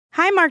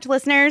Hi, Marked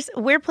listeners.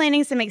 We're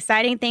planning some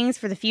exciting things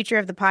for the future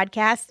of the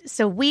podcast,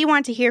 so we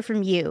want to hear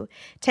from you.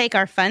 Take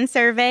our fun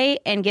survey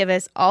and give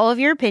us all of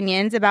your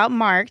opinions about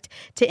Marked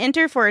to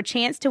enter for a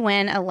chance to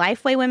win a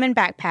Lifeway Women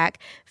backpack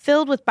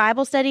filled with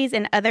Bible studies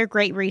and other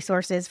great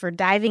resources for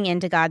diving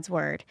into God's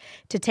Word.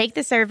 To take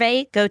the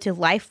survey, go to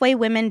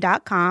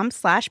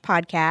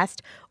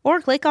lifewaywomen.com/podcast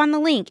or click on the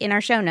link in our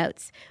show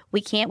notes.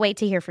 We can't wait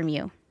to hear from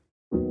you.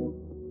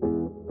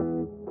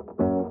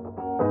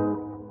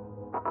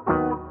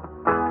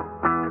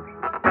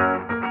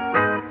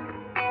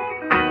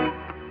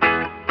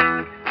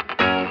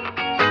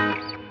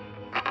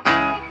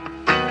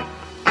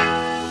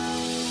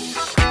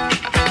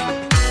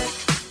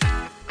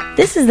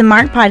 This is the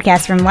Marked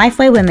Podcast from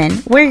Lifeway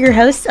Women. We're your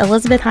hosts,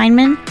 Elizabeth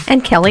Heineman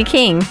and Kelly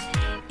King.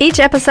 Each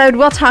episode,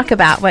 we'll talk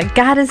about what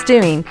God is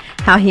doing,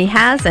 how He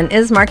has and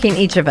is marking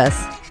each of us.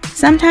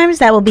 Sometimes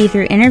that will be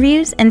through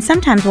interviews, and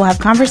sometimes we'll have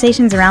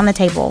conversations around the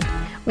table.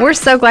 We're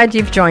so glad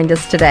you've joined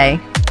us today.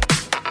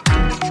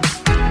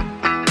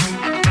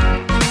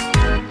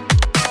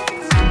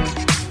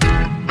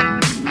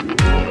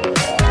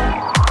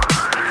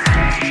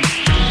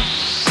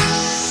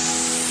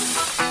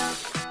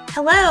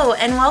 Hello,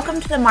 and welcome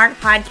to the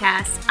Marked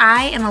Podcast.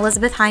 I am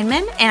Elizabeth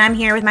Heineman, and I'm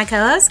here with my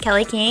co-host,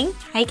 Kelly King.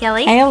 Hi,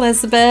 Kelly. Hey,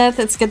 Elizabeth.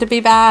 It's good to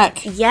be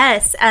back.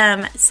 Yes.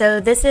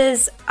 So this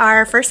is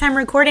our first time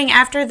recording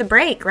after the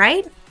break,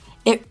 right?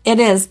 It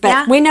is,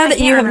 but we know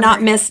that you have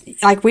not missed,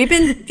 like we've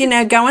been,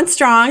 going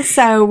strong,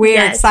 so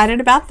we're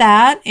excited about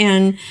that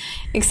and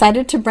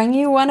excited to bring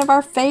you one of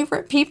our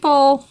favorite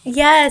people.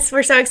 Yes,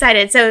 we're so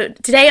excited. So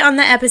today on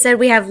the episode,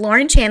 we have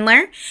Lauren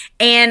Chandler,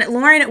 and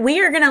Lauren, we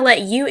are going to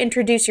let you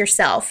introduce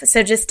yourself.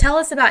 So just tell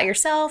us about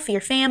yourself, your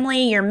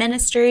family, your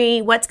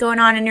ministry, what's going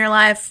on in your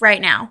life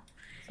right now.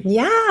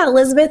 Yeah,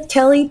 Elizabeth,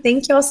 Kelly,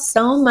 thank y'all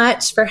so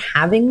much for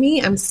having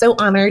me. I'm so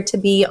honored to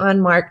be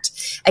on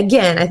Marked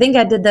again. I think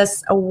I did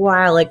this a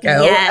while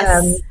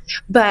ago,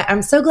 but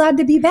I'm so glad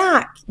to be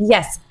back.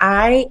 Yes,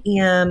 I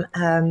am.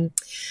 I'm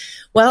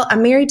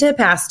married to a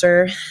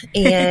pastor,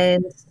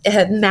 and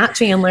Matt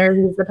Chandler,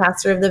 who's the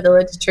pastor of the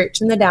Village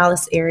Church in the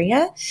Dallas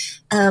area.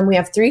 We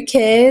have 3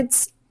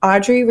 kids.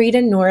 Audrey, Reed,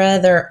 and Nora.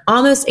 They're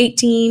almost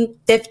 18,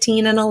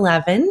 15, and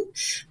 11.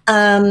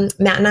 Matt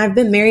and I have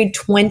been married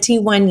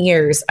 21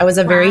 years. I was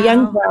a very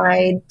young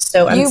bride,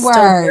 so I'm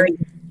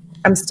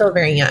still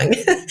very young.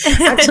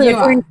 Actually,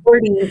 I turned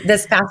 40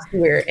 this past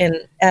year, and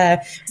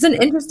it's an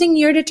interesting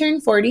year to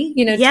turn 40.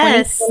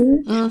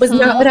 2020 was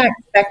not what I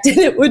expected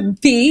it would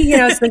be.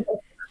 It's like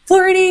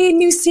 40,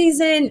 new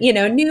season,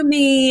 new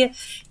me,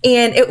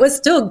 and it was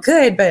still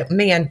good, but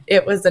man,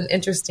 it was an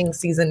interesting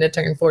season to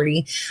turn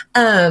 40.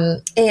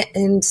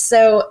 And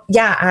so,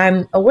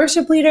 I'm a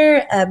worship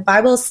leader, a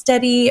Bible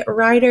study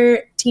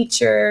writer,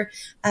 teacher,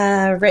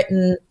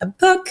 written a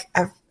book,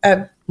 I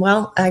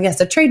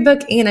guess a trade book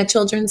and a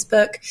children's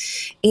book.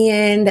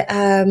 And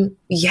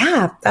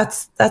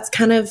that's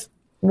kind of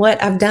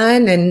what I've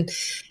done and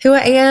who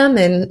I am.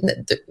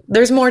 And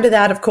there's more to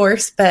that, of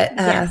course, but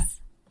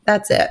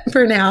that's it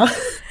for now.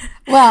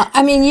 Well,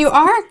 I mean, you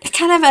are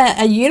kind of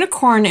a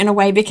unicorn in a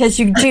way because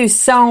you do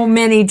so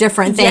many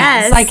different things.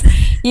 Yes. Like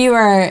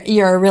you're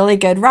a really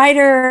good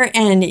writer,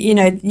 and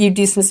you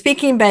do some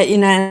speaking, but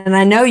and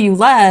I know you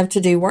love to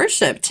do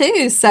worship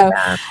too. So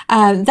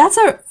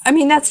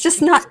that's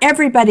just not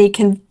everybody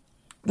can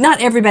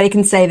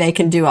say they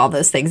can do all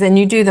those things, and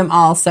you do them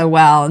all so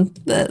well.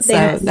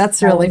 So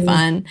that's really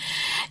fun.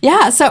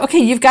 Yeah. So, okay,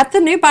 you've got the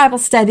new Bible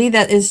study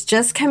that is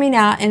just coming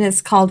out, and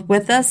it's called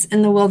With Us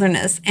in the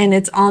Wilderness, and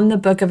it's on the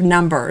book of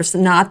Numbers,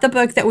 not the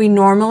book that we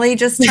normally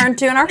just turn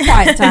to in our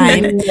quiet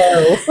time.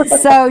 No.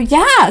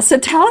 So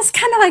tell us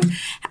kind of like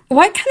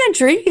what kind of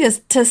drew you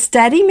to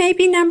study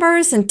maybe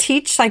Numbers and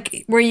teach,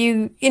 like, were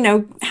you,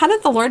 how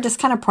did the Lord just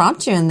kind of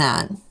prompt you in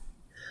that?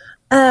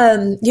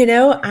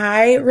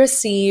 I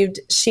received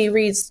She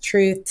Reads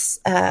Truth's,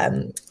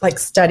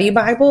 study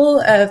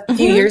Bible a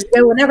few years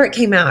ago. Whenever it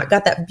came out, I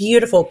got that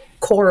beautiful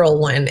coral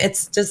one.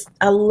 It's just,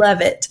 I love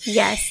it.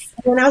 Yes.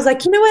 And I was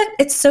like, you know what?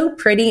 It's so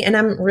pretty, and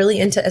I'm really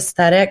into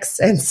aesthetics.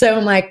 And so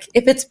I'm like,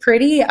 if it's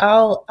pretty,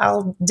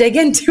 I'll dig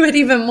into it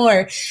even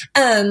more.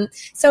 So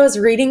I was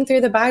reading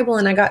through the Bible,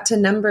 and I got to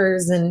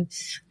Numbers, and,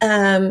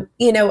 I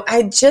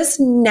just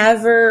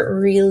never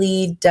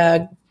really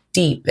dug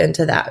deep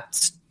into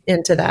that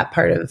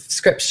part of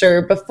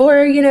scripture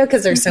before,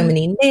 because there's so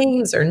many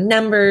names or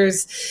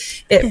numbers.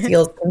 It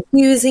feels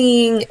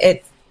confusing.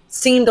 It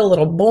seemed a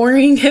little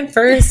boring at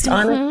first,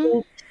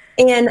 honestly.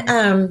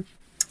 And,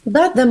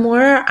 but the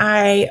more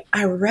I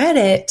read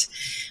it,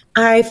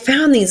 I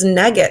found these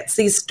nuggets,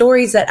 these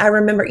stories that I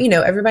remember,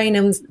 everybody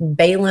knows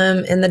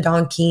Balaam and the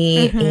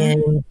donkey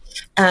and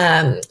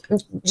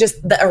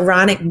just the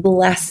Aaronic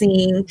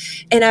blessing.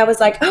 And I was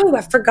like, oh,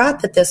 I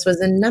forgot that this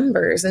was in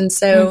Numbers. And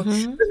so I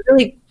was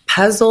really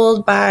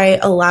puzzled by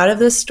a lot of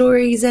the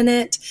stories in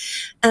it.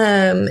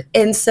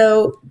 And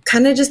so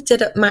kind of just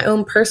did my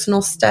own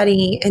personal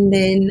study. And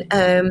then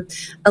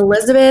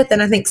Elizabeth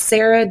and I think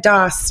Sarah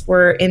Doss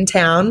were in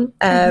town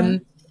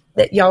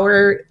that y'all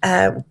were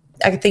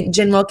I think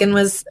Jen Wilkin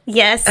was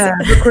yes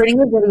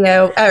recording a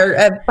video or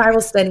a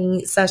Bible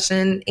study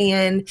session,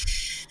 and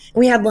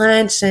we had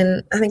lunch,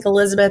 and I think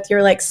Elizabeth,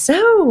 you're like,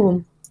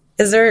 so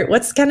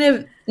what's kind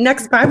of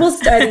next Bible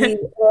study?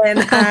 And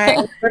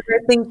I remember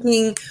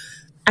thinking,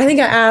 I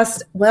think I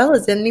asked, well,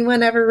 has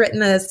anyone ever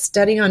written a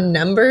study on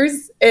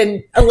numbers?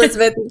 And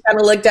Elizabeth kind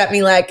of looked at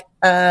me like,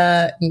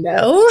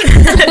 no.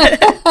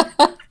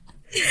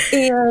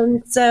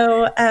 And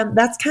so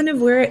that's kind of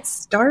where it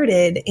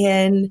started.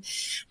 And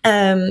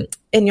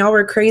y'all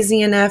were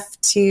crazy enough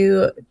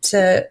to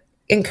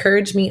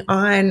encourage me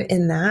on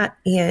in that.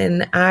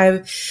 And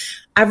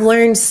I've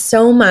learned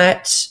so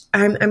much.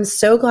 I'm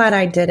so glad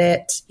I did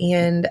it.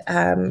 And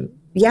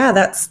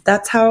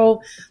that's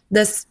how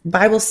this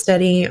Bible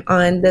study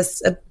on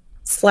this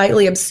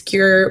slightly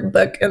obscure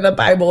book of the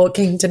Bible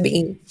came to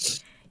be.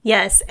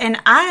 Yes. And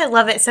I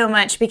love it so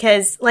much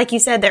because, like you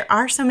said, there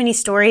are so many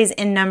stories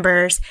in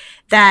Numbers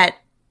that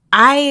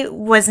I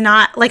was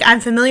not, like, I'm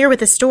familiar with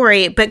the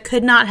story, but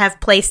could not have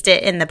placed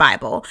it in the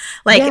Bible.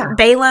 Like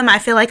Balaam, I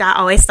feel like I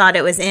always thought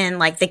it was in,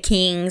 like, the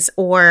Kings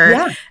or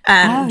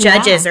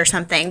Judges or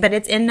something, but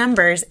it's in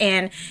Numbers.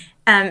 And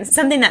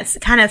something that's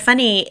kind of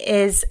funny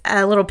is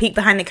a little peek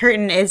behind the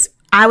curtain is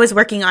I was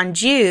working on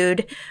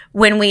Jude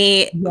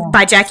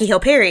by Jackie Hill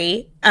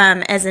Perry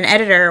as an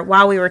editor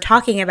while we were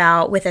talking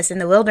about With Us in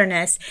the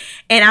Wilderness.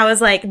 And I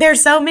was like,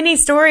 there's so many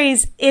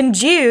stories in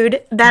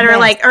Jude that are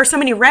like, or so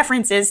many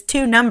references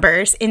to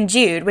Numbers in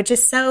Jude, which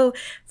is so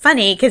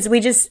funny because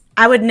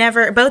I would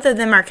never, both of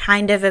them are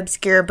kind of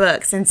obscure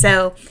books. And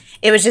so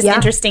it was just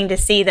interesting to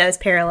see those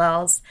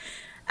parallels.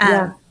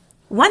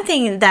 One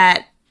thing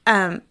that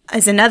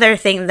is another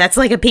thing that's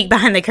like a peek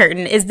behind the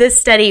curtain is this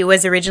study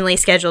was originally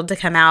scheduled to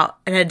come out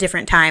in a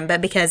different time, but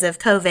because of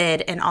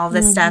COVID and all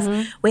this stuff,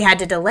 we had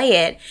to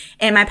delay it.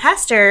 And my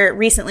pastor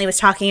recently was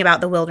talking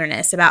about the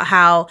wilderness, about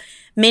how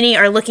many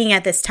are looking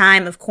at this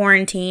time of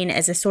quarantine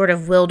as a sort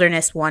of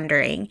wilderness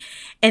wandering.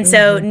 And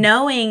so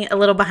knowing a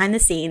little behind the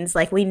scenes,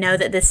 like we know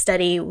that this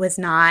study was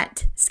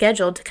not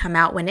scheduled to come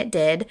out when it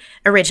did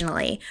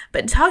originally,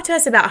 but talk to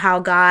us about how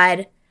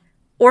God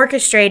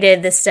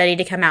orchestrated this study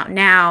to come out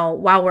now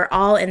while we're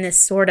all in this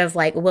sort of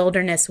like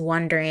wilderness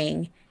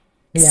wandering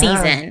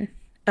season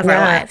of our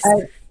lives.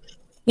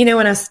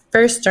 When I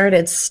first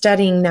started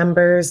studying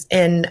Numbers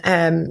and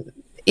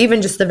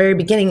even just the very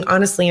beginning,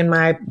 honestly, in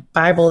my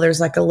Bible, there's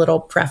like a little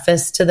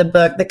preface to the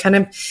book that kind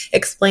of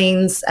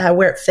explains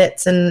where it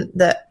fits in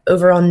the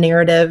overall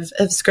narrative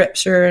of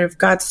Scripture, of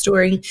God's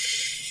story.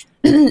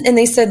 And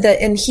they said that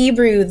in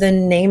Hebrew, the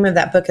name of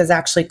that book is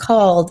actually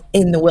called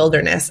In the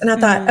Wilderness. And I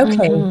thought,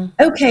 okay,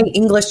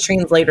 English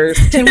translators,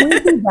 can we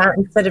do that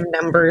instead of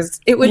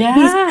Numbers? It would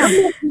be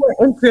so much more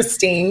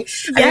interesting.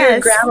 I mean, it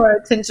would grab our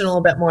attention a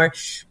little bit more.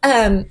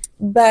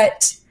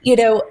 But,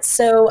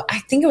 so I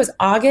think it was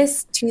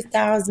August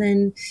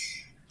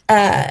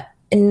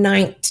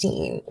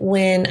 2019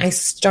 when I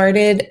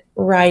started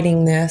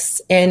writing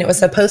this. And it was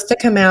supposed to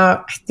come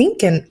out, I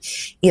think, in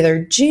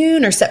either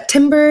June or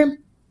September.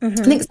 I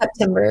think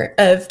September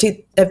of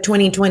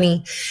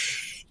 2020.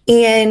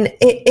 And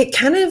it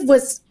kind of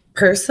was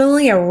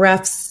personally a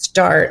rough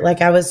start. Like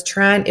it was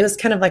kind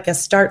of like a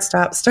start,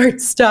 stop.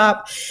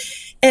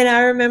 And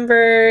I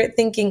remember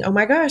thinking, oh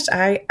my gosh,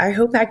 I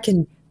hope I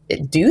can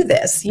do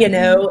this,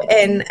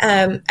 and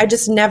I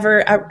just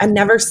I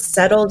never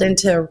settled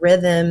into a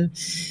rhythm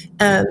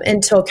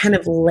until kind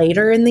of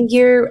later in the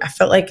year. I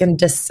felt like in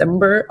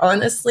December,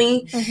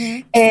 honestly.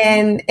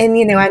 And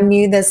I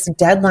knew this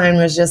deadline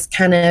was just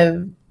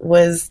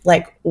was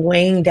like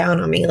weighing down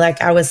on me.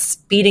 Like I was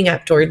speeding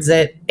up towards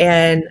it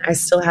and I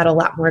still had a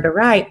lot more to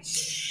write.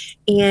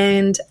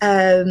 And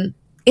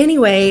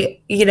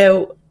anyway,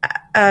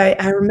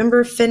 I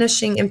remember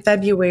finishing in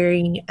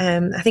February,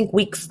 I think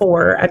week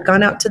 4, I'd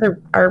gone out to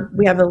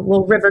we have a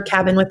little river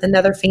cabin with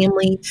another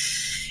family.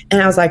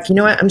 And I was like, you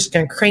know what? I'm just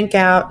going to crank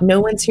out.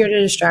 No one's here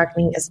to distract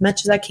me as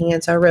much as I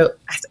can. So I wrote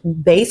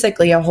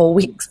basically a whole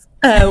week's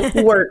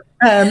work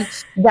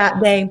that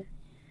day.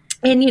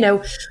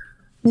 And,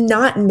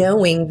 not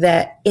knowing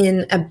that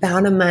in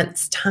about a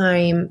month's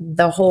time,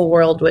 the whole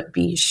world would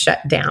be shut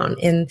down.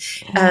 And,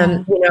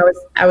 we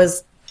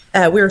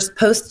were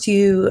supposed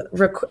to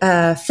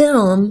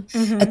film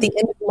at the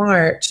end of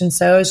March. And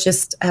so I was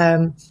just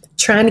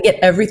trying to get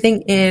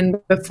everything in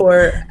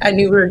before I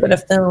knew we were going to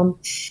film.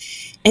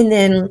 And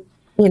then,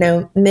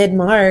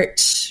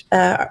 mid-March,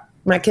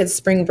 my kids'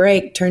 spring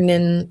break turned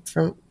in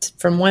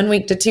from 1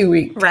 week to 2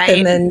 weeks. Right.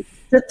 And then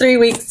to 3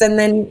 weeks and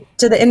then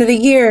to the end of the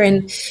year.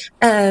 And,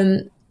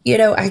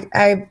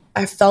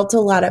 I felt a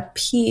lot of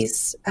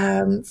peace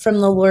from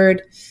the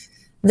Lord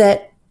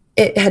that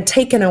it had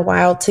taken a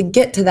while to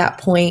get to that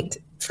point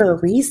for a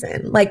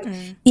reason. Like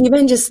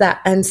even just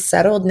that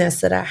unsettledness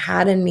that I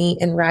had in me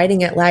in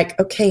writing it, like,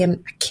 okay, I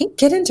can't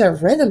get into a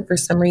rhythm for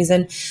some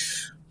reason.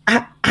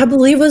 I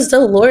believe it was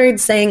the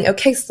Lord saying,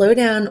 okay, slow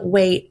down,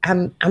 wait,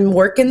 I'm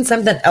working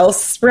something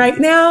else right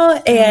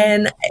now.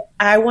 And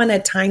I want to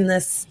time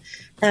this,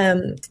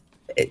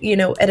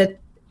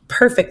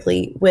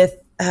 perfectly with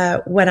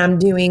what I'm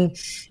doing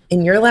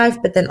in your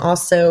life, but then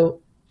also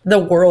the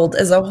world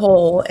as a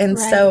whole. And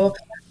so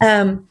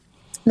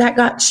that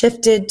got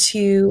shifted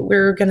to, we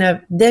were going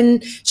to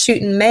then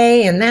shoot in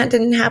May, and that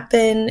didn't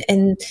happen.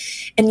 And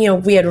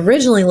we had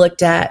originally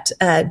looked at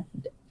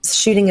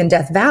shooting in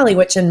Death Valley,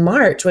 which in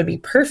March would be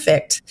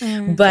perfect.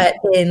 But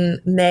in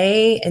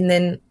May and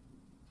then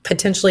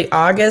potentially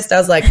August, I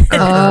was like,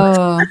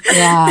 oh,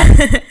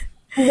 yeah.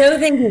 No,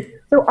 thank you.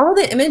 So all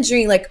the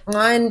imagery, like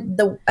on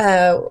the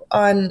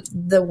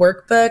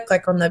workbook,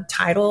 like on the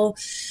title,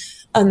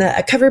 on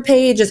the cover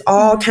page, is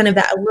all kind of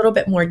that a little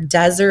bit more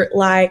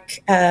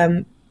desert-like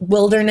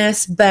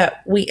wilderness.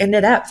 But we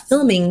ended up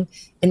filming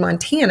in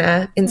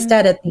Montana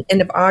instead at the end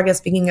of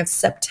August, beginning of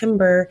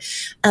September,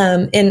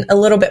 in a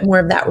little bit more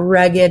of that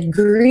rugged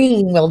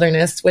green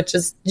wilderness, which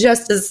is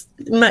just as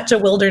much a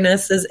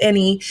wilderness as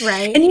any.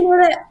 Right.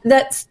 And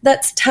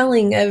that's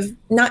telling of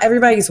not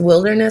everybody's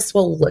wilderness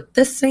will look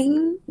the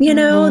same,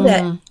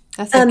 that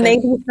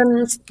maybe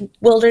some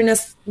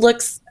wilderness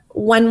looks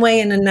one way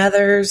and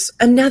another's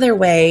another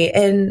way,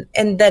 and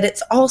that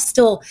it's all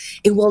still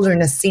a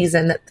wilderness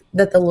season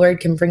that the Lord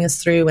can bring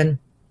us through. And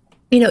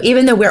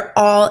even though we're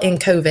all in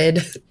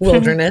COVID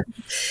wilderness,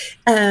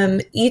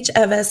 each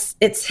of us,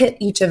 it's hit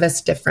each of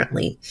us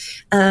differently,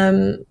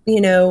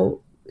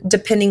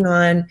 depending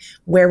on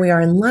where we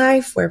are in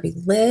life, where we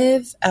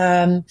live,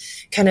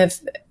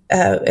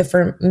 if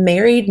we're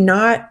married,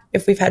 not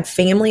if we've had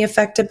family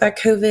affected by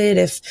COVID,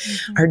 if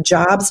our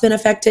job's been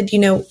affected,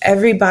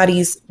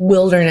 everybody's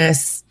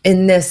wilderness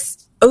in this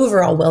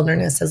overall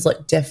wilderness has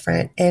looked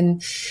different.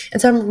 And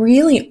so I'm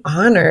really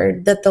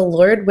honored that the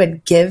Lord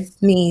would give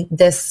me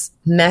this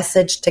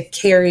message to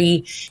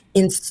carry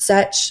in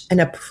such an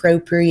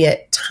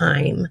appropriate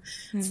time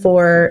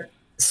for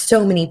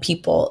so many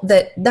people.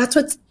 That's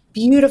what's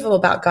beautiful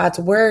about God's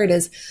word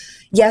is,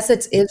 yes,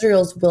 it's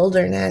Israel's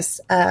wilderness,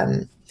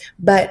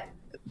 but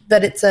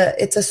it's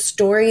a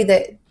story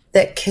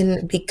that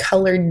can be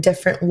colored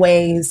different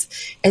ways,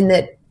 and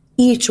that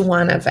each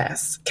one of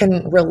us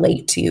can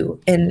relate to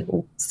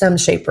in some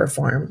shape or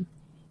form.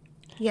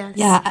 Yes.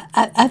 Yeah,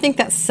 I think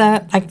that's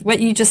so, like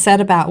what you just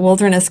said about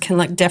wilderness can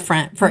look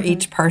different for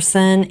each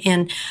person.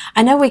 And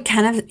I know we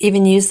kind of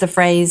even use the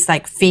phrase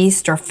like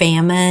feast or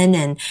famine.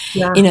 And,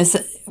 so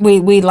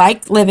we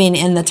like living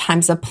in the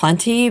times of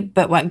plenty,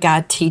 but what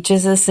God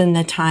teaches us in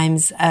the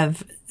times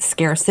of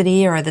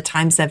scarcity or the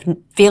times of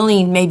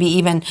feeling maybe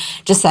even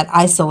just that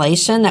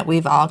isolation that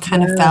we've all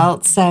kind of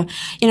felt. So,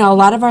 a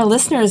lot of our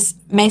listeners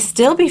may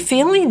still be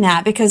feeling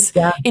that because,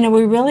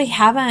 we really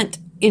haven't,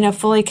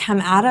 fully come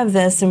out of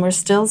this, and we're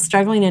still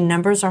struggling and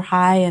numbers are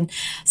high. And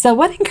so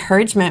what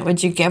encouragement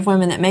would you give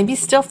women that maybe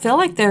still feel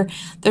like they're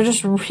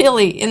just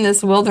really in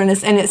this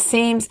wilderness? And it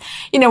seems,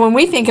 when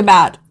we think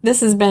about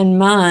this has been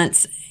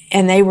months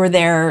and they were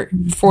there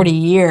 40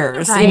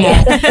 years,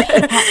 right.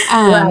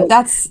 Right.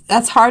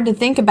 That's hard to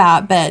think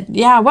about. But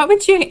yeah, how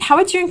would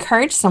you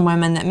encourage some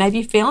women that may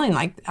be feeling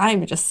like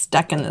I'm just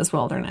stuck in this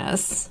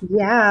wilderness?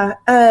 Yeah.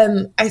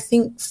 I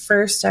think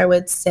first I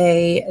would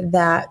say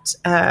that,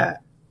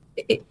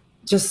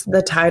 just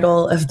the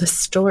title of the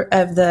story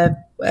of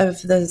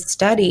the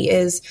study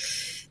is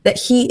that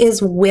He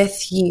is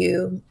with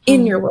you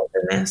in your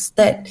wilderness.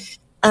 That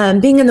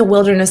being in the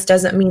wilderness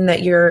doesn't mean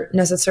that you're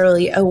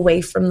necessarily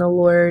away from the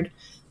Lord.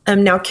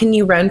 Now, can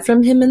you run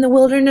from Him in the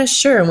wilderness?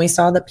 Sure, and we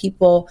saw the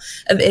people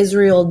of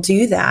Israel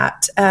do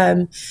that.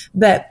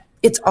 But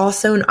it's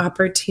also an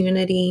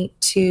opportunity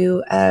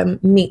to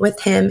meet with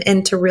Him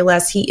and to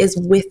realize He is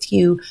with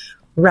you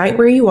right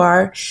where you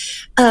are.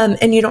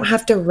 And you don't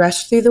have to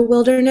rush through the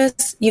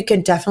wilderness. You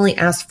can definitely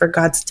ask for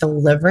God's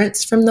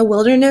deliverance from the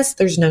wilderness.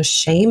 There's no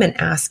shame in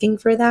asking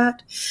for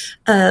that.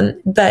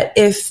 But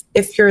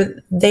if you're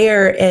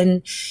there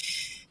and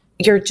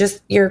you're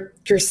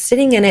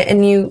sitting in it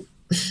and you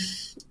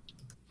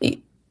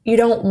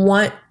don't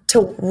want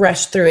to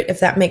rush through it, if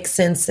that makes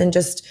sense, and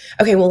just,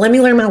 okay, well, let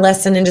me learn my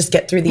lesson and just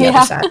get through the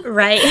other side.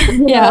 Right.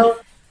 You know?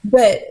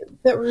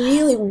 But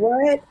really,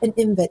 what an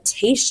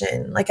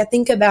invitation. Like I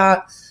think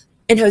about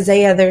in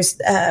Hosea, there's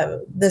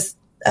this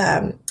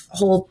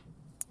whole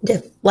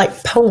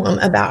poem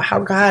about how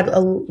God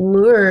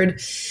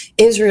lured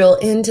Israel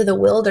into the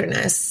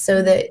wilderness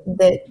so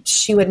that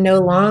she would no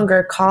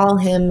longer call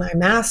him my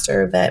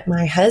master, but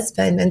my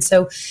husband. And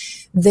so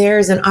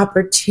there's an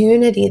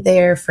opportunity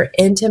there for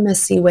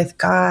intimacy with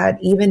God,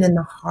 even in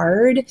the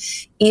hard,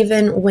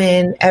 even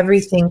when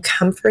everything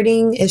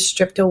comforting is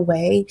stripped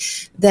away,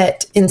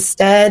 that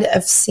instead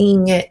of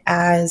seeing it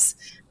as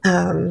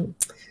an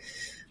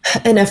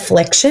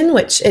affliction,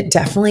 which it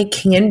definitely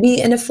can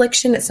be an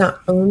affliction. It's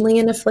not only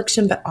an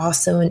affliction, but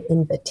also an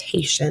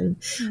invitation,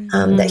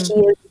 that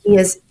he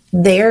is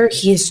there.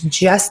 He is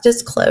just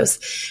as close.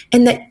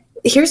 And that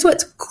here's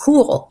what's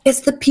cool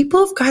is the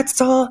people of God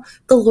saw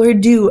the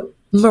Lord do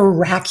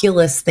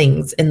miraculous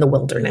things in the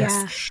wilderness.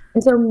 Yeah.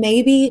 And so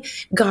maybe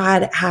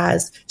God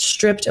has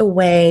stripped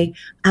away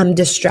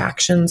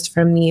distractions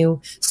from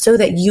you so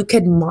that you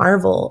could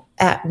marvel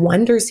at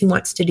wonders he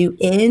wants to do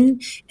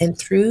in and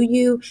through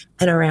you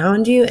and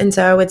around you. And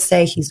so I would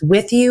say he's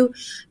with you.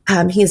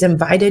 He's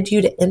invited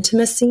you to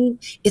intimacy.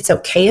 It's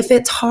okay if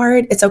it's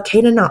hard. It's okay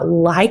to not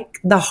like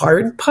the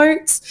hard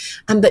parts,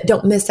 but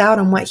don't miss out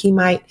on what he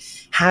might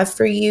have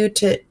for you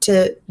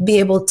to be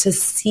able to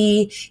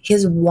see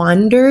his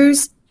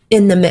wonders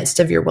in the midst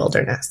of your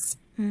wilderness.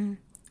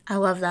 I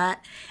love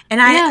that.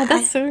 And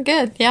that's so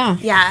good. Yeah.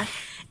 Yeah.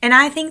 And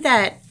I think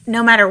that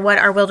no matter what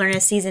our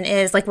wilderness season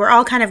is, like we're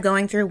all kind of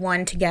going through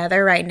one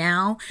together right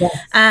now.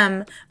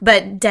 Yes.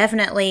 But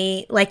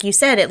definitely, like you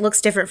said, it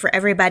looks different for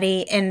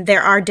everybody. And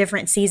there are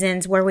different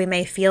seasons where we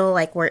may feel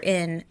like we're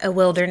in a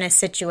wilderness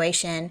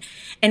situation.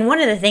 And one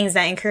of the things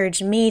that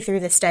encouraged me through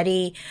the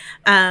study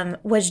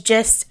was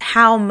just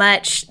how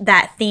much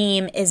that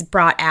theme is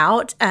brought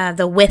out,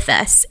 the with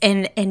us,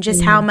 and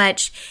just how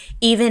much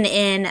even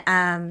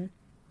in,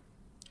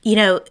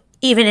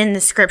 even in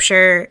the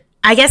scripture,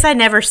 I guess I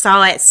never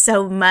saw it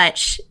so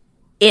much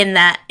in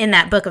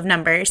that book of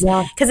Numbers,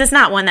 because it's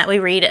not one that we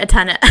read a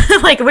ton of,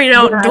 like we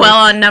don't dwell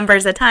on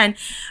Numbers a ton,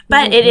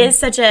 but it is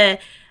such a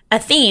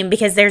theme,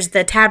 because there's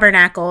the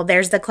tabernacle,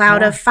 there's the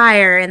cloud of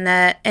fire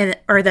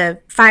or the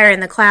fire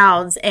in the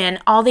clouds, and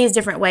all these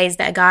different ways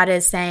that God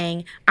is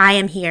saying, I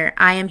am here,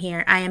 I am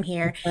here, I am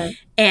here.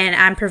 And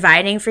I'm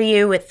providing for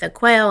you with the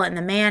quail and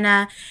the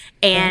manna.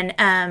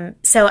 And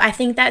so I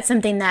think that's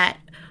something that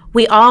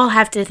we all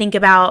have to think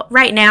about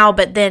right now,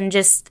 but then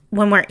just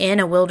when we're in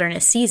a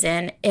wilderness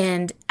season.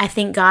 And I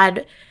think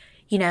God,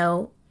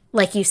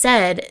 like you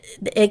said,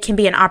 it can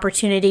be an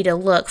opportunity to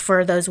look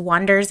for those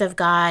wonders of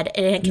God.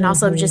 And it can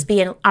also just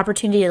be an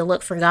opportunity to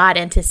look for God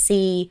and to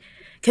see,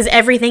 because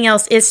everything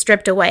else is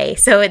stripped away.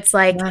 So it's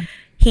like,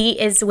 he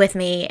is with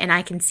me and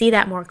I can see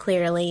that more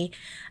clearly.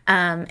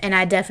 And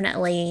I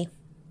definitely,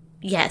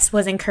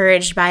 was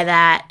encouraged by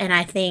that. And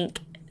I think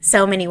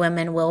so many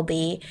women will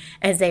be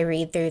as they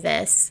read through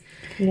this.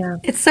 Yeah.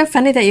 It's so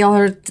funny that y'all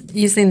are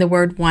using the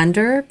word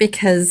wonder,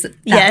 because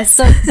that's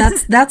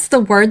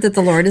the word that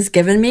the Lord has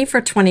given me for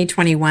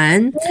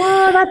 2021.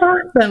 Wow, that's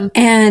awesome.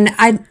 And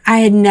I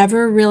had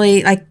never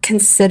really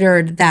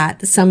considered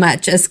that so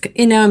much as,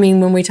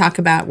 when we talk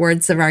about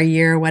words of our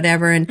year or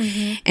whatever, and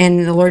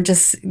the Lord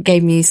just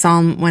gave me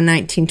Psalm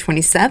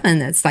 119:27.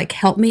 That's like,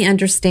 help me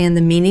understand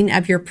the meaning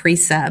of your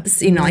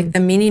precepts, like the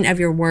meaning of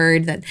your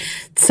word,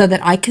 so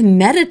that I can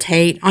meditate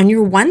on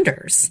your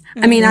wonders.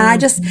 I mean,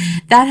 that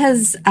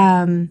has,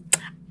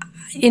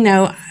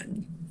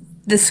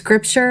 the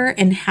scripture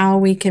and how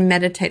we can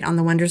meditate on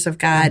the wonders of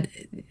God.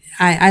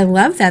 I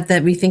love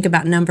that we think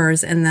about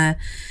Numbers and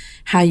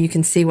how you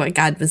can see what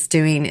God was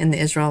doing in the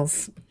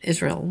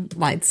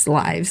Israelites'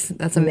 lives.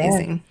 That's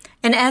amazing.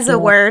 And as a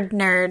word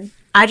nerd,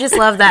 I just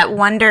love that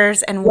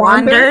wonders and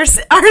wanders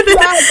are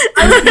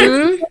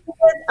the...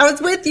 I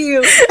was with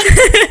you.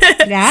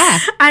 Yeah.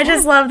 I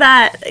just love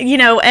that,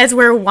 as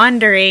we're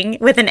wondering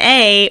with an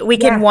A, we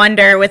can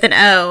wonder with an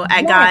O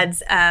at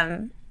God's,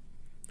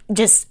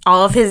 just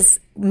all of his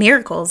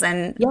miracles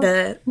and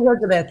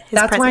Elizabeth,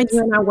 that's why you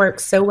and I work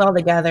so well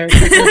together.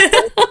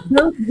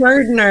 Those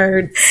word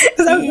nerds.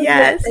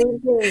 Yes.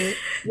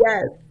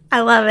 Yes.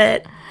 I love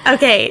it.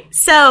 Okay.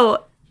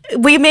 So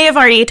we may have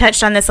already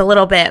touched on this a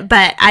little bit,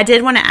 but I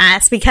did want to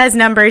ask, because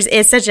Numbers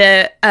is such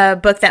a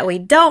book that we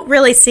don't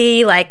really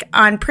see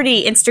on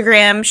pretty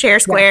Instagram share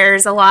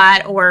squares a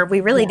lot, or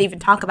we really even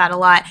talk about a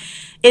lot.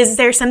 Is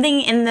there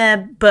something in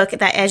the book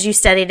that, as you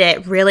studied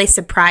it, really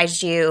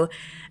surprised you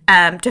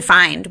to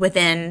find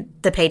within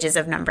the pages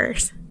of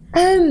Numbers?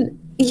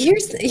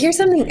 Here's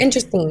something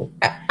interesting.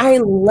 I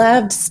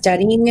loved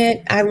studying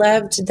it. I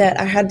loved that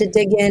I had to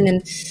dig in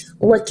and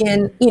look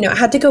in. I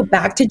had to go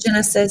back to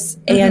Genesis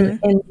and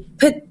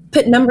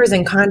put Numbers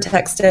in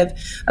context of,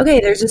 okay,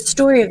 there's a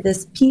story of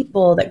this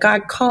people that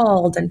God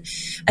called, and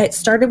it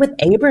started with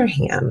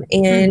Abraham,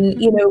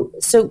 and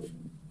so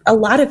a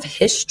lot of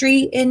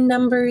history in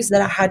Numbers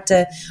that I had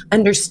to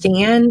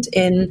understand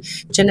in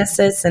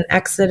Genesis and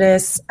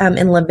Exodus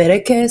and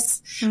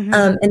Leviticus,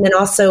 and then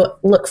also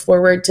look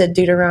forward to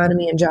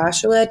Deuteronomy and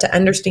Joshua to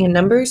understand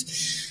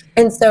Numbers.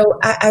 And so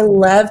I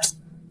loved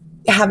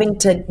having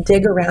to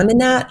dig around in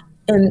that,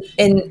 and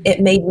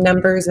it made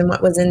Numbers and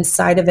what was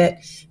inside of it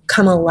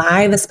come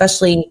alive,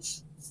 especially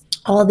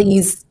all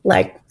these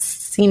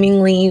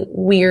seemingly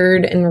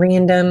weird and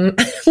random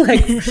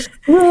rules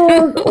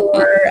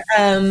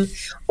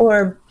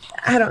or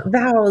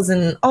vows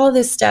and all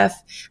this stuff.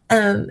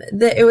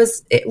 That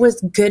it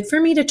was good for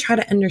me to try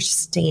to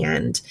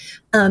understand,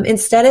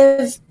 instead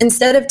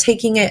of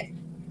taking it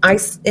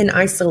in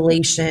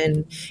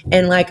isolation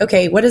and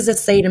okay, what does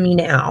this say to me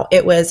now?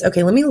 It was,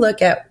 okay, let me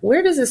look at,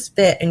 where does this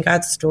fit in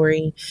God's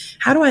story?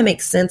 How do I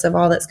make sense of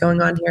all that's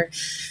going on here?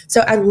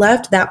 So I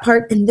loved that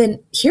part. And then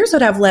here's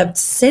what I've loved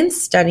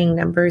since studying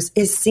Numbers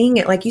is seeing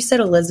it. Like you said,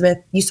 Elizabeth,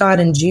 you saw it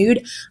in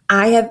Jude.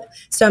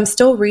 So I'm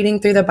still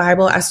reading through the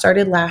Bible. I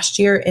started last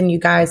year, and you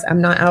guys,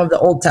 I'm not out of the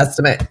Old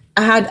Testament.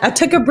 I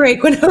took a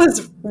break when I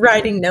was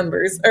writing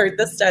numbers or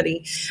the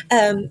study.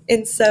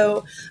 And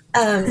so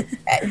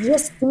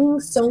just seeing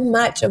so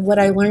much of what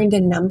I learned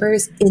in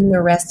Numbers in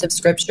the rest of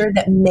Scripture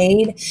that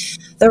made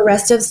the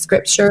rest of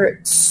Scripture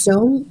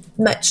so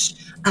much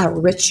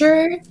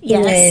richer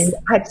and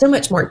had so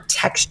much more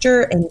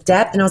texture and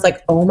depth. And I was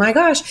like, oh my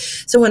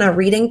gosh. So when I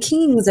read in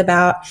Kings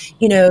about,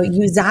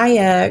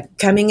 Uzziah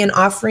coming and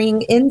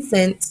offering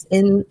incense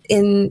in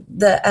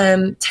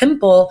the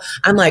temple,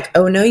 I'm like,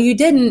 oh no, you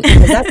didn't.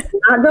 That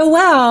did not go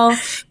well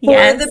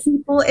for the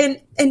people in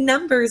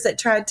Numbers that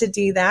tried to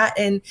do that.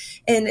 And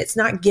it's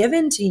not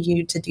given to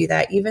you to do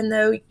that. Even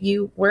though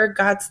you were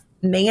God's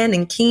man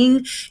and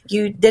king,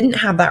 you didn't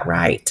have that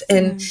right.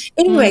 And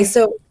anyway,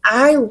 so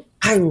I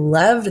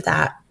loved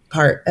that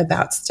part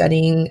about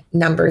studying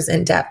Numbers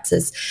in depth,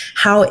 is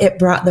how it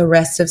brought the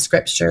rest of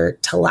Scripture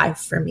to life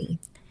for me.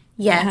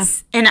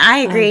 Yes. And I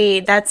agree.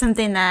 That's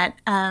something that,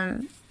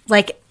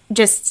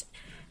 just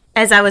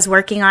as I was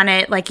working on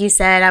it, like you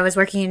said, I was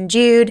working in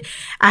Jude.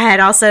 I had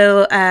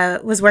also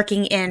was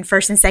working in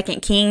 1st and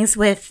 2nd Kings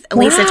with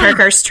Lisa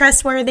Turker's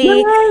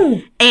Trustworthy.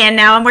 And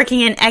now I'm working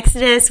in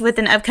Exodus with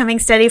an upcoming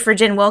study for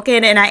Jen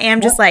Wilkin. And I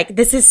am just like,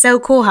 this is so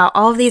cool how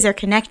all of these are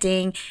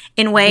connecting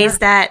in ways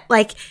that,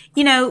 like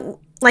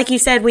you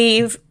said,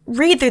 we've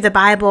read through the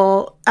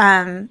Bible,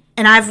 and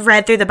I've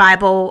read through the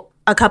Bible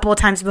a couple of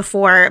times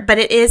before, but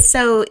it is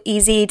so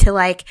easy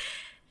to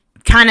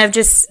kind of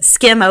just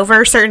skim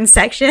over certain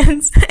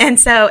sections. And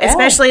so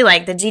especially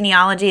like the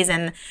genealogies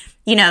and,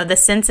 the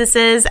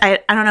censuses, I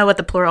don't know what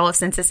the plural of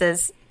census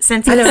is.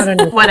 Census, I don't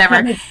know.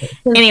 Whatever.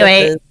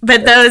 Anyway,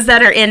 but those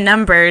that are in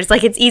Numbers,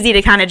 it's easy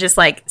to kind of just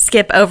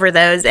skip over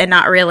those and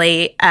not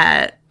really,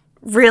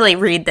 really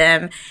read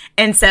them.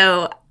 And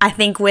so I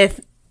think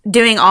with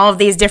doing all of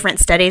these different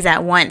studies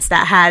at once,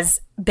 that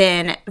has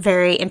been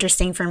very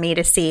interesting for me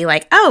to see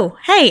oh,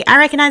 hey, I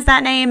recognize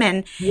that name.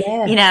 And,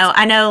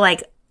 I know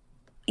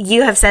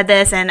you have said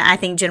this, and I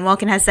think Jen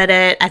Wilkin has said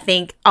it. I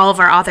think all of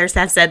our authors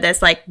have said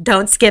this,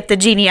 don't skip the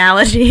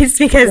genealogies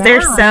because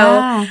they're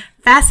so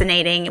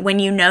fascinating. When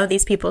you know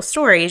these people's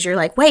stories, you're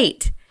like,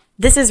 wait,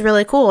 this is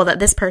really cool that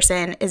this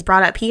person is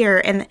brought up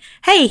here, and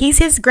hey, he's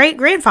his great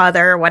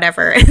grandfather or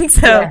whatever. And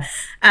so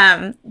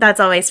that's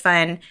always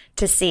fun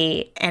to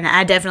see. And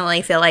I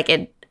definitely feel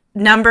like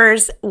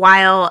Numbers,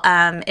 while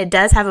it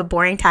does have a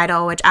boring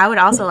title, which I would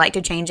also like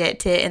to change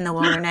it to In the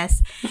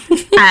Wilderness,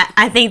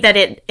 I think that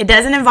it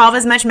doesn't involve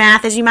as much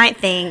math as you might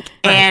think,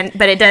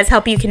 but it does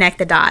help you connect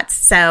the dots.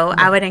 So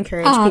I would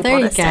encourage people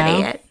to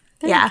study it.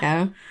 There you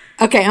go.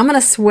 Okay, I'm going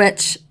to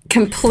switch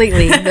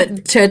completely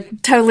to a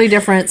totally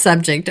different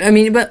subject. I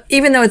mean, but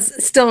even though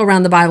it's still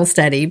around the Bible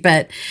study,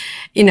 but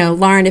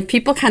Lauren, if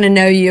people kind of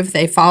know you, if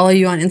they follow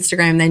you on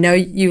Instagram, they know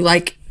you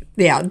like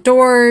the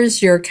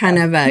outdoors, you're kind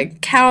of a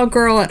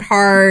cowgirl at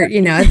heart,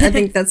 I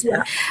think that's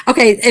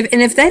okay.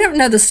 If they don't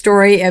know the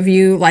story of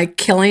you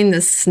killing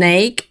the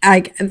snake,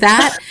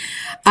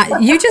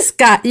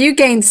 you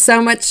gained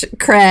so much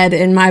cred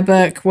in my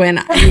book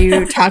when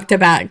you talked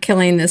about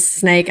killing this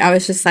snake. I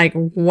was just like,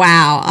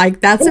 wow,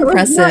 that's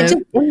impressive. It was not just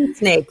any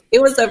snake,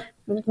 it was a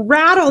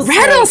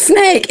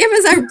rattlesnake. It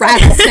was a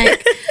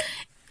rattlesnake.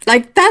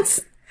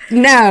 That's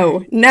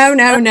No, not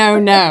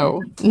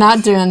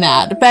doing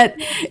that. But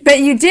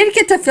you did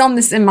get to film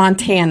this in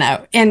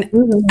Montana, and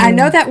I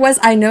know that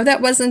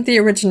wasn't the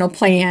original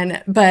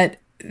plan, but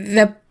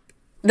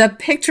the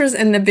pictures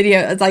in the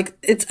video,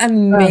 it's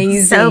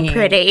amazing, so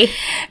pretty.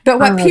 But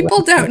what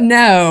people don't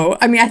know,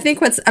 when the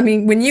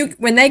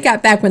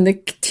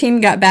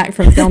team got back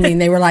from filming,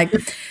 they were like,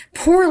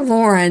 poor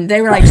Lauren.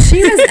 They were like,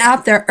 she was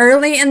out there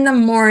early in the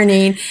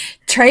morning,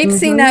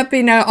 traipsing up,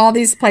 all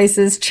these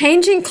places,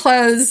 changing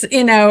clothes,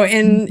 in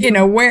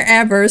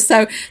wherever.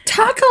 So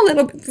talk a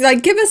little,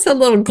 give us a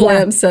little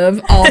glimpse of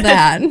all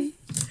that.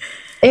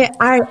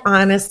 I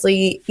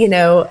honestly,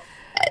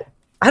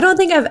 I don't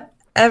think I've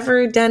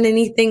ever done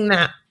anything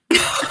that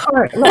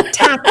hard,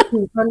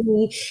 taxing on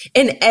me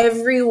in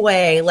every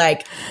way,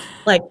 like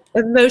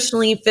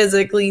emotionally,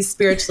 physically,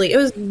 spiritually. It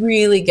was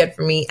really good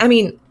for me. I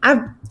mean,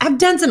 I've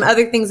done some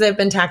other things that have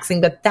been taxing,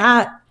 but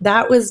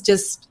that was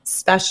just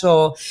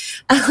special.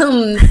 It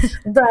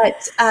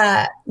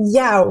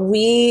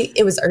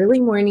was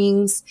early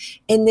mornings,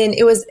 and then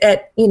it was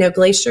at,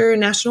 Glacier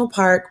National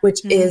Park,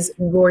 which is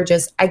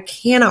gorgeous. I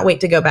cannot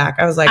wait to go back.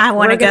 I was like, I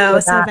want to go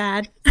so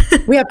bad.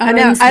 We have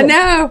I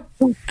know.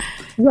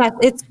 Yes,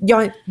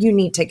 you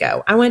need to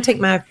go. I want to take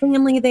my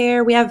family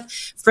there. We have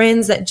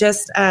friends that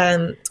just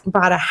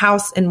bought a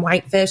house in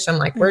Whitefish. I'm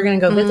like, we're going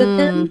to go visit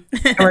them,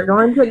 and we're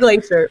going to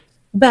Glacier.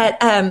 But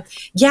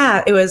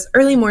it was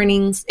early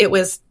mornings.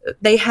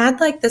 They had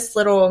this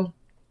little,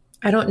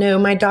 I don't know,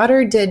 my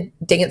daughter did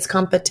dance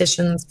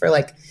competitions for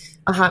a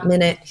hot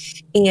minute,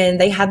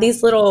 and they had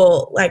these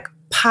little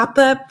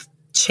pop-up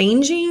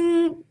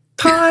changing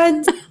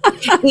pods.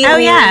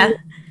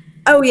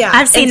 Oh yeah.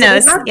 I've seen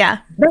those. They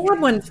had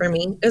one for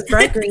me. It was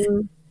bright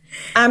green.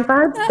 I'm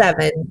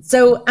 5'7",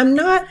 so I'm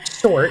not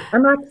short.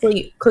 I'm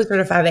actually closer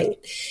to 5'8".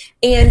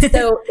 And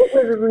so it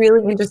was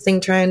really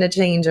interesting trying to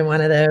change in one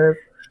of those.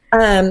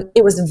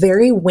 It was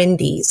very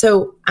windy.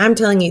 So I'm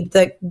telling you,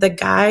 the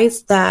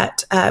guys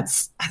that, I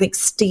think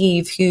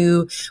Steve,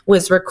 who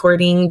was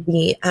recording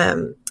the,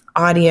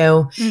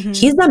 audio,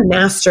 he's a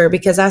master,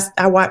 because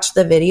I watched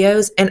the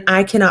videos and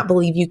I cannot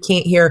believe you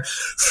can't hear,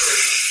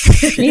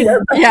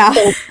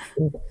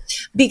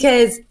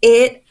 because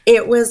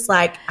it was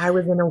like I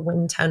was in a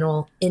wind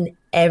tunnel in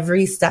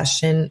every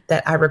session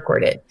that I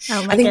recorded.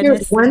 Oh my I think goodness. there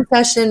was one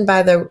session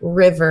by the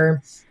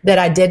river that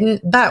I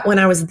didn't, but when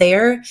I was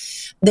there,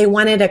 they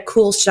wanted a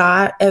cool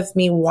shot of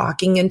me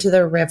walking into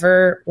the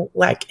river,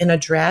 like in a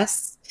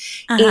dress.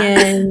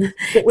 And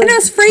it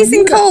was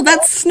freezing cold.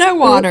 That's snow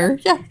water.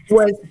 Yeah. It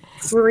was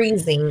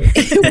freezing.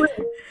 It was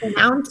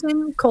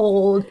mountain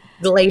cold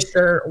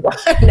glacier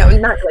water. No,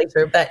 not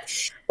glacier, but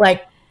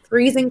like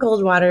freezing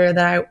cold water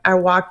that I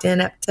walked in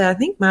up to, I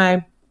think,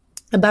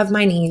 above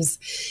my knees.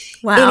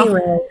 Wow.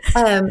 Anyway,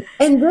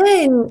 and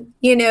then,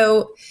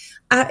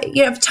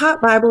 I've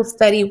taught Bible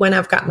study when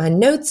I've got my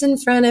notes in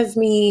front of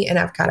me and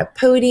I've got a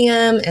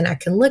podium and I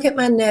can look at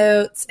my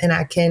notes and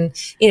I can,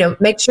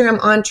 make sure I'm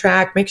on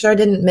track, make sure I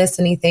didn't miss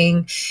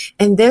anything.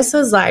 And this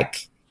was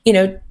like,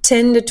 10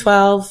 to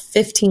 12,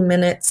 15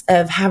 minutes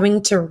of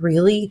having to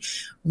really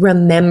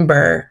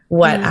remember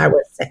what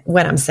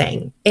I'm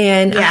saying.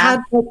 And I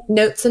had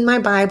notes in my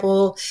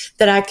Bible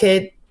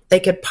that they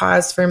could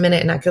pause for a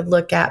minute and I could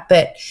look at.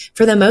 But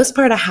for the most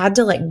part, I had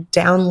to like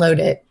download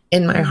it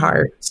in my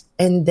heart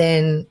and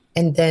then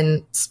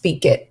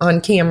speak it on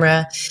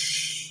camera.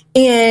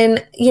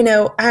 And,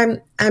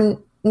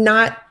 I'm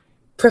not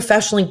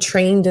professionally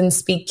trained in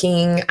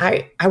speaking.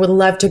 I would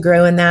love to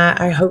grow in that.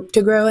 I hope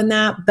to grow in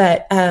that,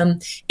 but,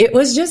 it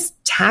was just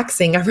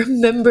taxing. I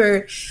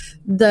remember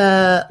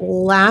the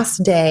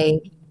last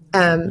day,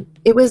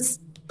 it was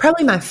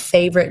probably my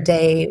favorite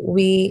day.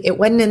 It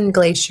wasn't in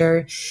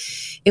Glacier.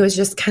 It was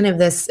just kind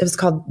of it was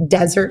called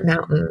Desert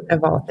Mountain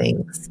of all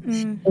things.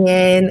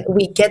 And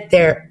we get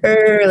there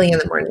early in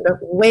the morning, but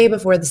way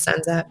before the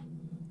sun's up.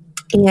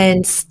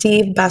 And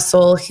Steve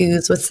Bussell,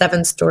 who's with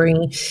 7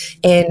 Story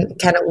and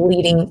kind of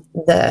leading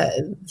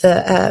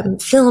the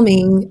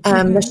filming,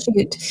 the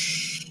shoot,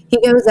 he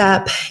goes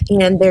up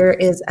and there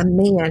is a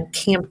man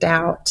camped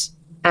out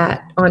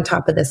on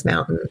top of this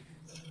mountain.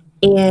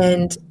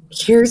 And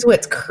here's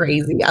what's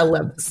crazy. I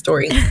love the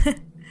story.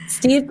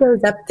 Steve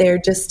goes up there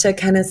just to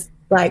kind of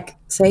like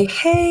say,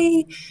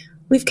 hey,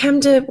 we're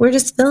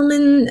just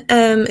filming.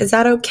 Is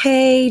that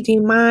okay? Do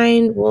you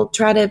mind? We'll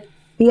try to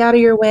be out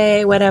of your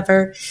way,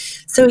 whatever.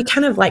 So he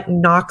kind of like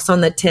knocks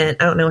on the tent.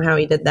 I don't know how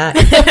he did that.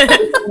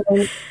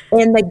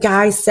 And the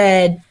guy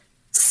said,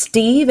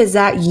 Steve, is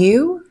that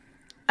you?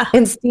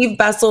 And Steve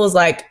Bussell was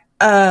like,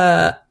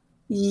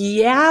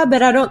 yeah,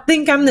 but I don't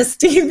think I'm the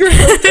Steve you're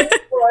looking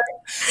for.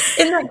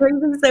 Isn't that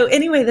crazy? So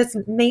anyway, this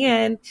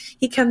man,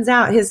 he comes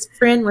out. His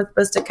friend was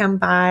supposed to come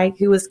by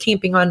who was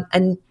camping on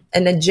an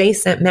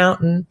adjacent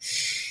mountain.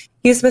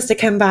 He was supposed to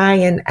come by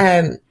and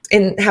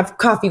have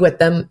coffee with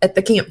them at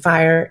the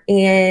campfire.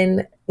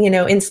 And,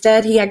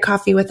 instead he had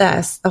coffee with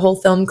us, the whole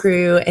film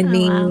crew and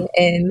me. Wow.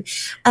 And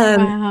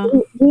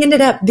he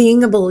ended up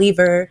being a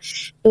believer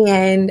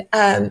and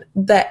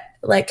but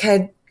like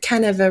had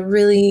kind of a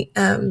really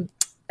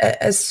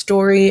a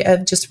story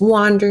of just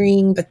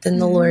wandering, but then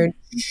the Lord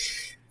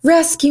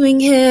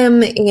rescuing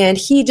him, and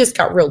he just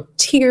got real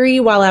teary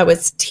while I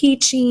was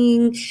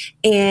teaching.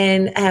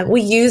 And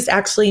we used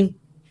actually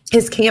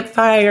his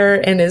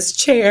campfire and his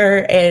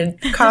chair and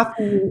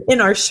coffee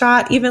in our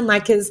shot, even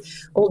like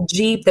his old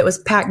Jeep that was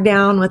packed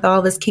down with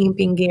all this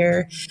camping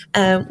gear,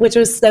 which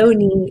was so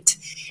neat.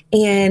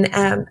 And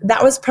that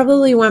was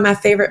probably one of my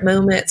favorite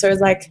moments. It was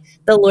like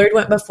the Lord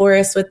went before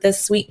us with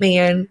this sweet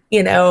man,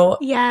 and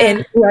he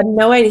had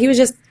no idea. He was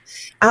just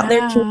out there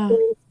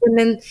camping. And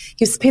then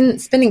he was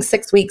spending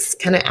 6 weeks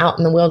kind of out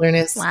in the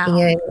wilderness.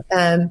 Wow.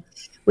 And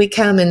we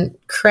come and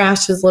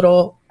crash his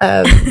little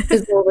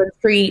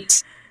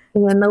retreat.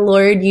 And the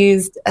Lord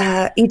used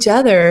each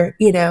other,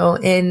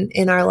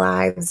 in our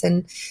lives,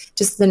 and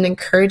just an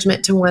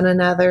encouragement to one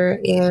another.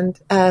 And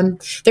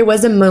there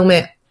was a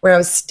moment where I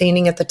was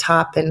standing at the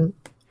top, and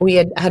we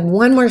had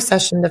one more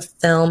session to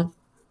film.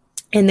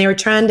 And they're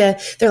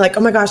like,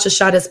 oh my gosh, the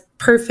shot is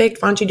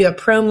perfect. Why don't you do a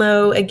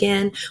promo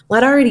again?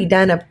 Well, I'd already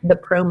done the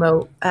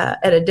promo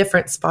at a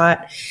different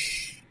spot.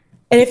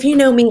 And if you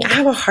know me, I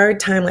have a hard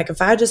time. Like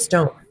if I just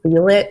don't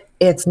feel it,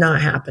 it's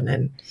not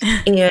happening.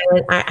 And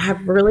I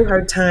have a really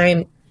hard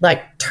time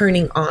like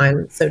turning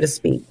on, so to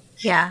speak.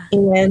 Yeah.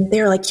 And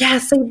they're like, yeah,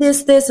 say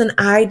this. And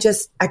I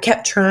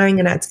kept trying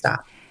and I'd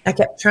stop. I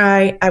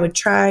would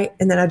try.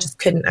 And then I just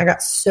couldn't. I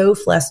got so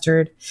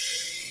flustered.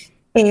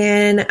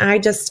 And I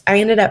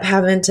ended up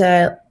having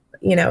to,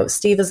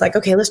 Steve was like,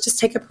 okay, let's just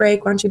take a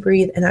break. Why don't you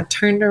breathe? And I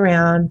turned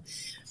around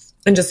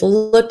and just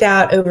looked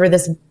out over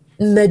this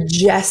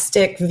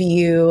majestic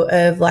view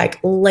of like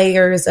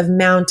layers of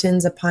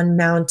mountains upon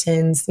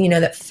mountains,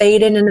 that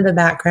faded into the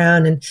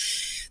background, and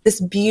this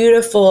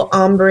beautiful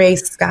ombre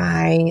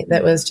sky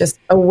that was just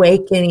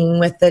awakening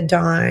with the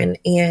dawn.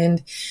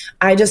 And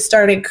I just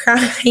started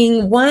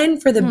crying, one,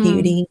 for the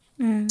beauty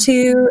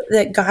Two,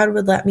 that God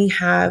would let me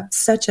have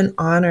such an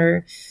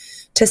honor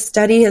to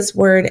study his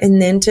word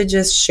and then to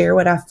just share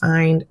what I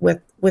find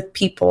with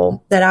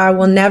people that I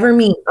will never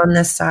meet on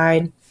this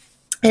side.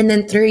 And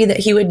then three, that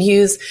he would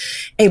use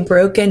a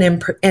broken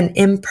and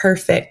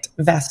imperfect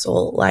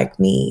vessel like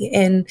me.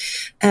 And,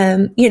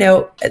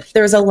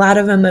 there was a lot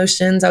of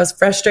emotions. I was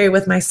frustrated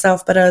with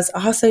myself, but I was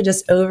also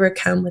just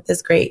overcome with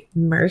his great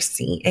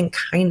mercy and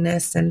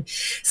kindness. And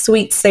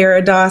sweet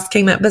Sarah Doss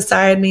came up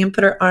beside me and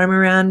put her arm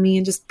around me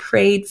and just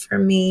prayed for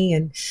me.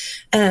 And,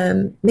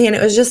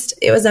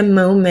 it was a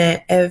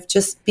moment of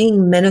just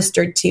being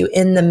ministered to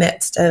in the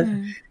midst of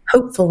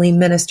hopefully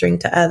ministering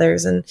to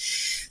others. And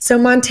so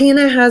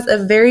Montana has a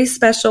very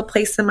special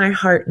place in my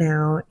heart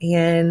now.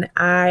 And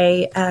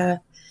I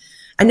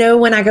know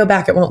when I go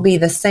back, it won't be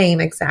the same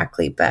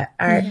exactly, but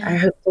I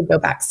hope to go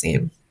back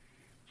soon.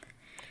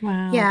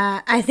 Wow.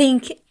 Yeah. I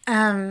think,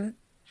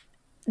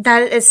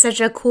 that is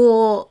such a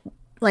cool,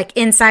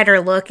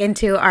 insider look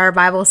into our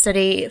Bible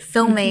study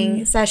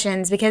filming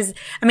sessions, because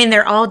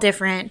they're all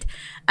different.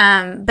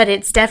 But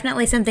it's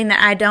definitely something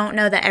that I don't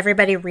know that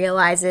everybody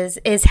realizes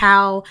is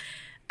how,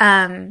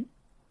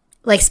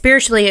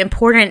 spiritually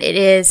important it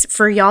is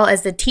for y'all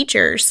as the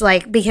teachers,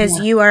 because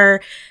you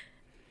are,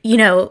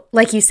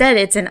 like you said,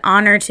 it's an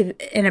honor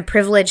and a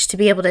privilege to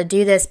be able to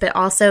do this, but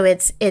also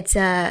it's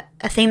a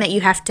thing that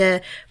you have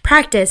to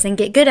practice and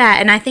get good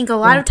at. And I think a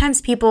lot of times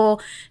people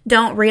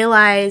don't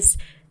realize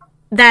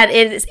that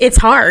it's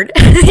hard,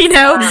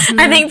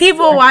 I think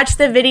people watch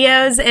the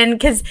videos and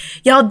because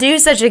y'all do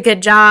such a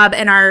good job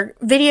and our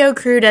video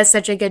crew does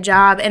such a good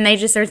job, and they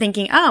just are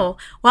thinking, oh,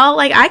 well,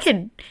 I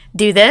could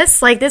do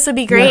this, this would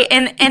be great.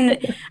 Yeah.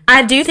 And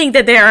I do think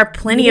that there are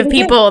plenty of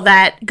people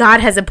that God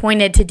has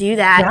appointed to do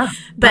that,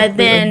 but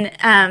then,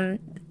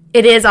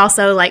 it is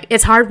also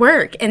it's hard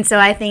work. And so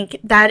I think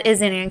that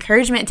is an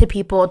encouragement to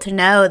people to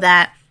know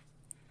that,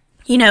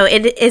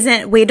 it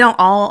isn't, we don't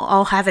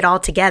all have it all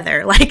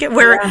together.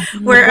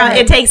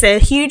 It takes a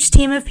huge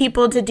team of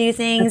people to do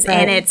things,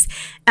 and it's,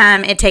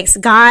 it takes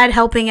God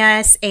helping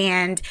us.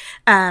 And,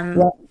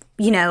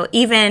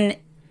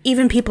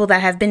 even people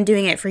that have been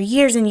doing it for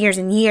years and years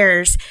and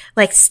years,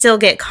 still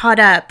get caught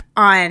up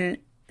on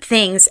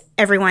things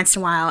every once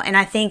in a while. And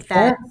I think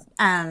that,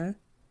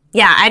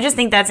 I just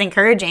think that's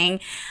encouraging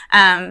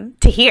to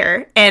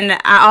hear. And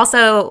I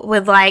also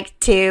would I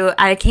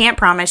can't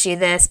promise you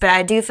this, but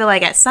I do feel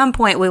like at some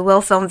point we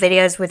will film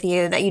videos with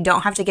you that you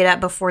don't have to get up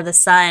before the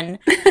sun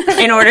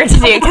in order to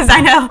do. Because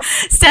I know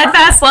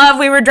Steadfast Love,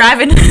 we were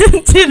driving to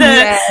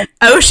the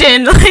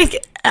ocean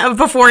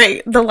before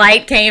the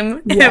light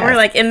came, and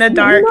we're in the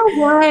dark.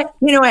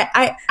 You know what?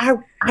 I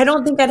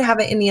don't think I'd have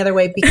it any other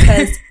way,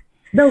 because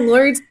the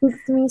Lord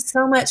speaks to me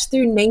so much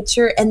through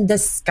nature and the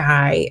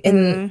sky.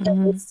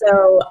 And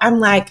so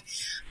I'm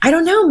I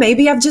don't know,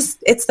 maybe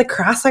it's the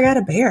cross I got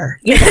to bear.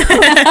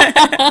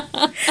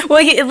 Well,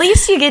 at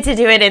least you get to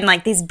do it in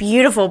these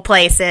beautiful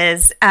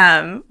places, which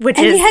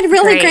and is you had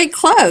really great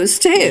clothes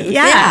too.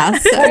 Yeah.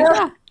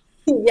 So,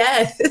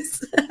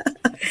 yes.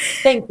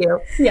 Thank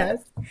you.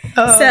 Yes.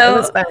 Oh, so, it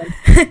was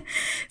fun.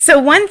 So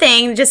one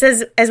thing, just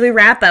as we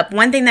wrap up,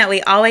 one thing that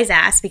we always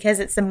ask, because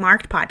it's the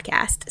Marked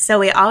podcast, so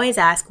we always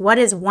ask, what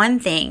is one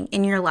thing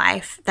in your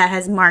life that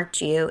has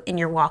marked you in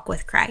your walk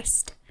with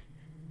Christ?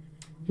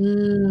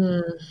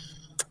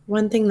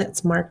 One thing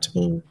that's marked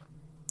me.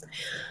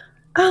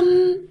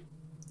 I'm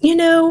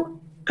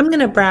going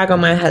to brag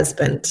on my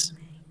husband.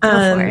 Go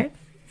for it.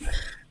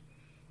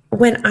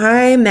 When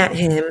I met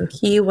him,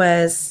 he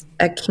was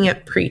a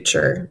camp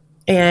preacher,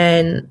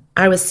 and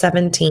I was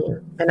 17,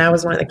 and I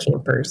was one of the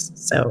campers.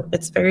 So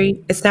it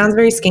sounds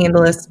very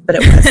scandalous, but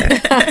it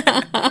wasn't.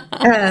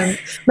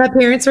 My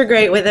parents were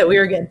great with it. We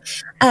were good.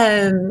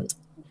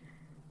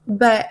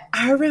 But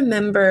I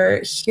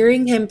remember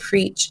hearing him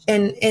preach,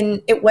 and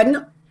it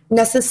wasn't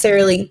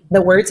necessarily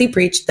the words he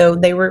preached, though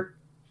they were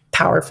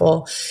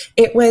powerful.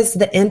 It was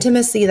the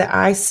intimacy that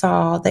I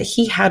saw that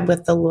he had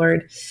with the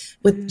Lord,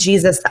 with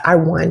Jesus, that I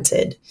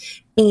wanted.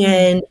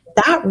 And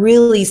that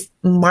really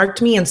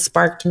marked me and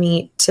sparked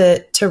me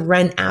to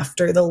run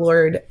after the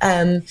Lord.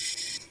 And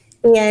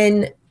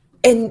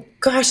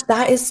gosh,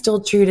 that is still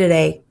true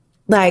today.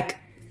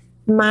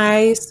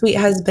 My sweet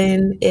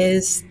husband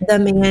is the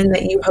man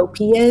that you hope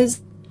he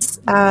is,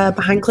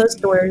 behind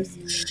closed doors.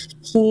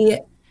 He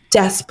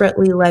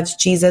desperately loves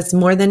Jesus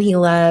more than he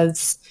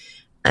loves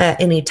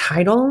any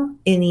title,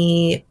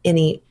 any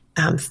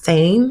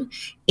fame,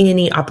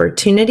 any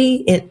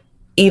opportunity,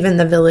 even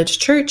the village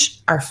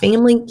church, our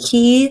family.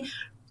 He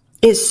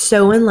is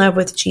so in love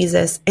with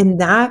Jesus, and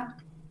that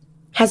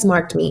has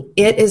marked me.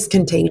 It is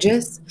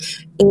contagious.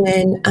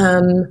 And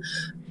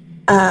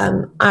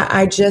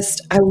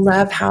I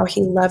love how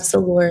he loves the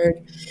Lord.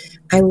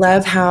 I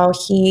love how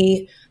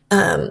he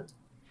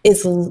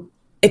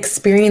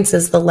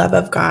experiences the love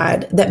of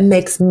God that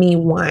makes me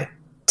want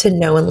to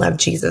know and love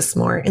Jesus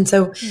more. And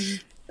so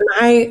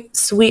my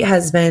sweet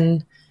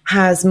husband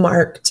has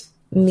marked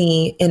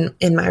me in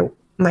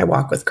my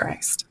walk with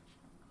Christ.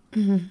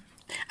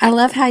 I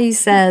love how you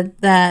said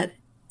that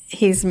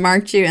he's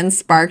marked you and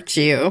sparked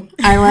you.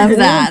 I love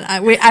that.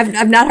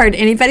 I've not heard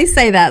anybody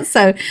say that.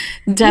 So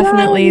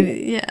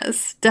definitely,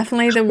 yes,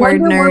 definitely the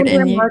word nerd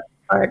in you.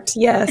 Sparked,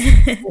 yes.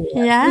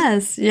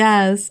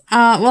 Yes.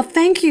 Well,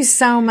 thank you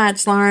so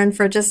much, Lauren,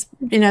 for just,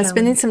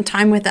 spending some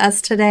time with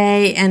us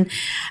today. And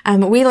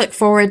we look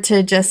forward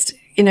to just,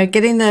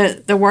 getting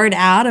the word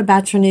out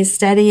about your new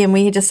study. And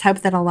we just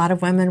hope that a lot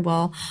of women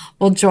will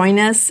join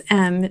us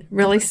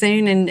really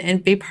soon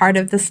and be part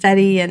of the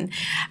study. And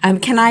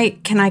can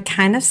I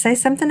kind of say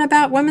something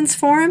about Women's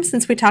Forum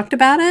since we talked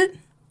about it?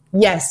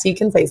 Yes, you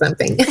can say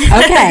something.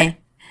 Okay.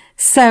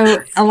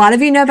 So a lot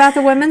of you know about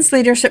the Women's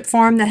Leadership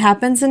Forum that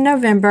happens in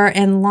November,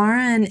 and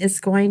Lauren is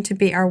going to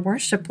be our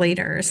worship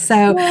leader.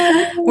 So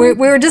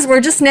we're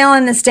just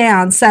nailing this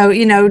down. So,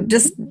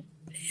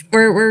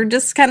 we're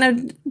just kind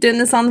of doing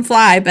this on the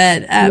fly,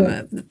 but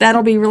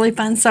that'll be really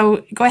fun.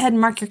 So go ahead and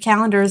mark your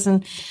calendars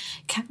and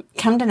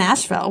come to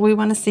Nashville. We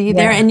want to see you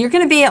there. And you're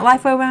going to be at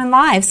LifeWay Women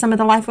Live, some of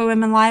the LifeWay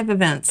Women Live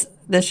events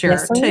this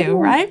year too,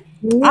 right?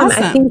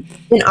 Awesome. I think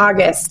in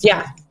August.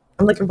 Yeah.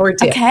 I'm looking forward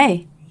to it.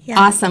 Okay. Yeah.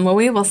 Awesome. Well,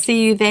 we will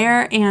see you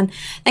there. And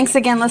thanks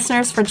again,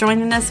 listeners, for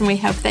joining us. And we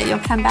hope that you'll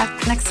come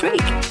back next week.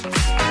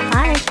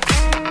 Bye.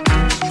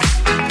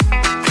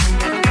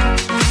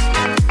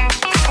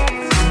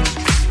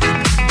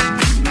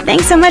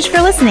 Thanks so much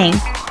for listening.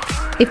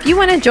 If you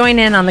want to join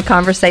in on the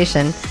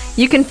conversation,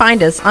 you can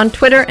find us on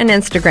Twitter and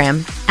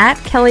Instagram at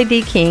Kelly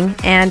D. King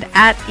and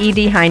at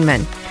E.D.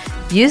 Heineman.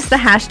 Use the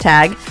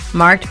hashtag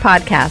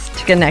 #MarkedPodcast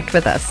to connect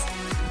with us.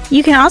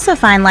 You can also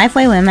find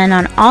LifeWay Women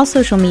on all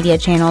social media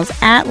channels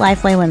at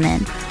LifeWay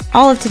Women.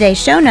 All of today's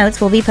show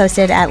notes will be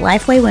posted at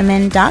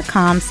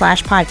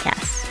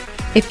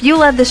lifewaywomen.com/podcast. If you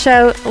love the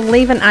show,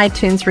 leave an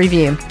iTunes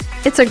review.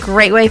 It's a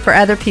great way for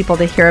other people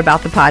to hear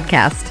about the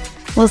podcast.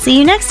 We'll see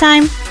you next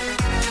time.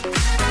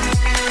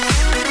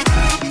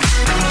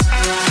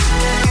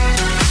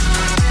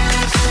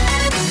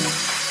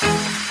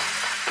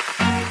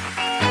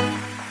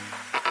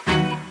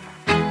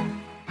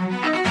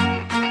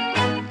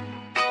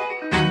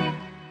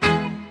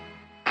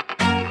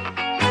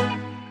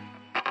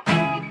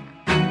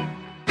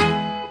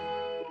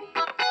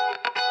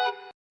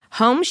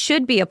 Home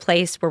should be a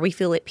place where we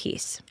feel at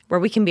peace, where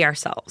we can be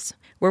ourselves,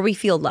 where we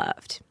feel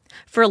loved.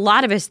 For a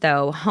lot of us,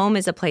 though, home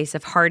is a place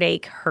of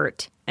heartache,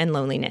 hurt, and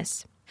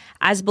loneliness.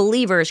 As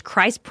believers,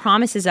 Christ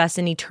promises us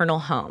an eternal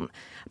home.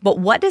 But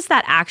what does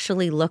that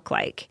actually look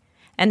like?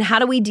 And how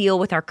do we deal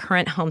with our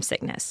current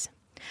homesickness?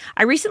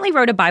 I recently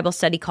wrote a Bible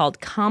study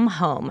called Come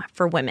Home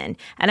for Women,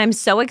 and I'm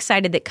so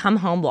excited that Come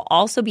Home will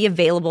also be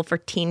available for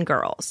teen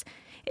girls.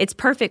 It's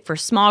perfect for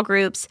small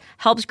groups,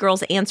 helps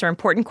girls answer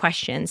important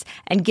questions,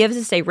 and gives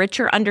us a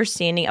richer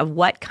understanding of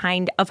what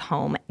kind of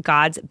home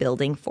God's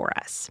building for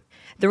us.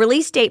 The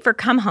release date for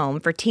Come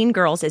Home for teen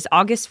girls is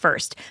August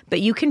 1st,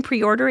 but you can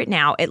pre-order it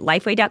now at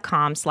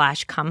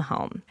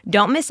lifeway.com/comehome.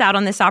 Don't miss out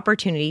on this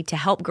opportunity to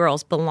help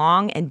girls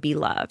belong and be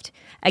loved.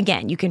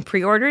 Again, you can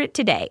pre-order it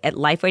today at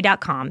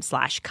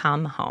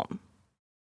lifeway.com/comehome.